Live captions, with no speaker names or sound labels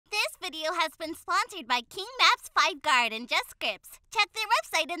video has been sponsored by King Maps 5 Guard and Just Scripts. Check their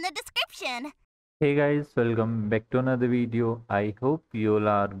website in the description. Hey guys, welcome back to another video. I hope you all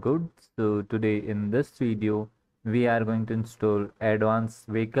are good. So today in this video, we are going to install advanced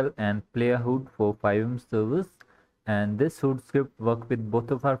vehicle and player HUD for FiveM servers. And this HUD script works with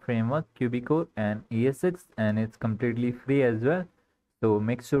both of our framework, QBCore and ESX, and it's completely free as well. So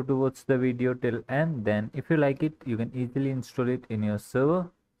make sure to watch the video till end. Then if you like it, you can easily install it in your server.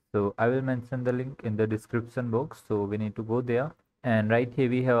 So I will mention the link in the description box. So we need to go there. And right here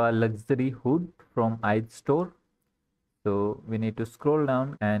we have our luxury HUD from iStore. So we need to scroll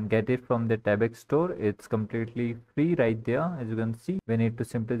down and get it from the Tabex store. It's completely free right there. As you can see, we need to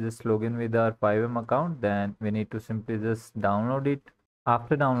simply just log in with our FiveM account. Then we need to simply just download it.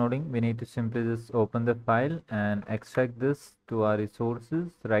 After downloading, we need to simply just open the file and extract this to our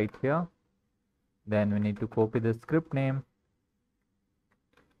resources right here. Then we need to copy the script name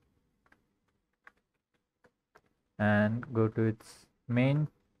and go to its main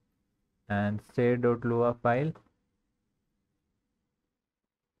and share.lua file.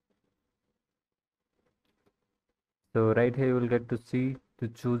 So right here you will get to see to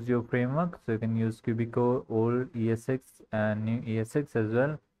choose your framework. So you can use QBCore, old ESX and new ESX as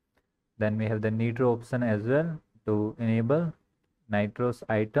well. Then we have the Nitro option as well to enable Nitro's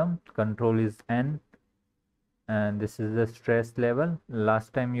item. Control is N. And this is the stress level.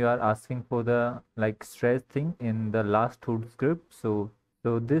 Last time you are asking for the stress thing in the last HUD script. So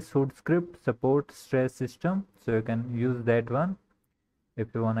this HUD script supports stress system. So you can use that one if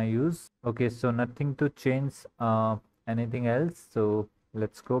you want to use. Okay, so nothing to change anything else. So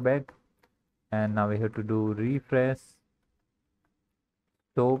let's go back, and now we have to do refresh,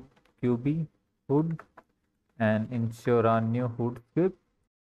 stop QB HUD, and ensure our new HUD script.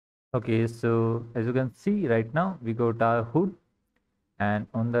 Okay, so as you can see right now we got our HUD, and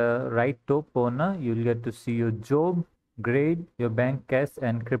on the right top corner you'll get to see your job, grade, your bank, cash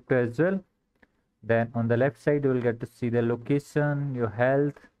and crypto as well. Then on the left side you will get to see the location, your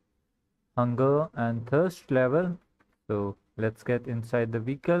health, hunger and thirst level. So let's get inside the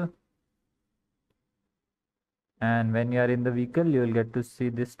vehicle, and when you are in the vehicle you will get to see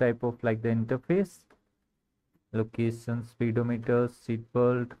this type of the interface: location, speedometer, seat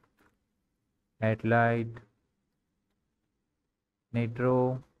belt, headlight,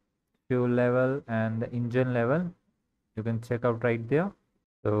 nitro, fuel level and the engine level. You can check out right there.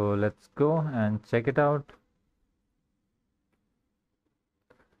 So let's go and check it out.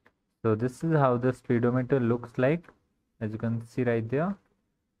 So this is how the speedometer looks like, as you can see right there.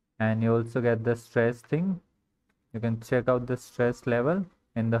 And you also get the stress thing. You can check out the stress level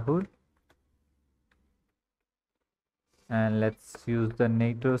in the HUD. And let's use the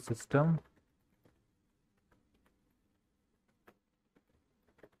Nitro system.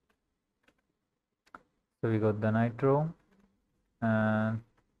 So we got the Nitro, and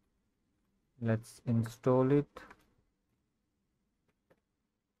let's install it.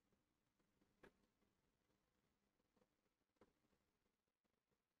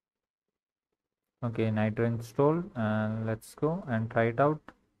 Okay, Nitro installed, and let's go and try it out.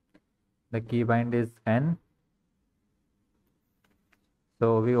 The keybind is N.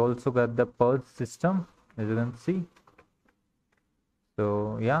 So we also got the Purge system, as you can see.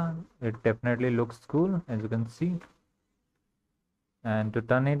 So yeah, it definitely looks cool, as you can see. And to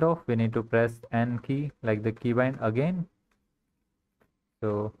turn it off we need to press N key, like the keybind again.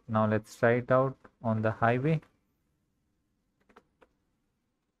 So now let's try it out on the highway.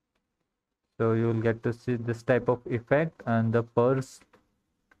 So you will get to see this type of effect and the Purge.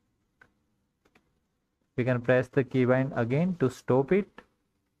 We can press the keybind again to stop it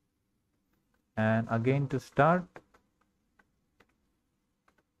and again to start.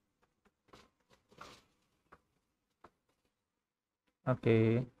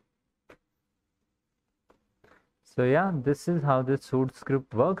 Okay, so yeah, this is how this HUD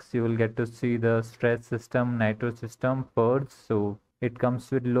script works. You will get to see the stress system, Nitro system, Purge. So it comes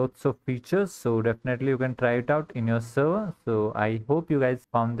with lots of features, so definitely you can try it out in your server. So I hope you guys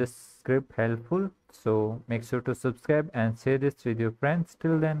found this script helpful. So make sure to subscribe and share this with your friends.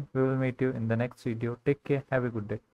 Till then, we will meet you in the next video. Take care, have a good day.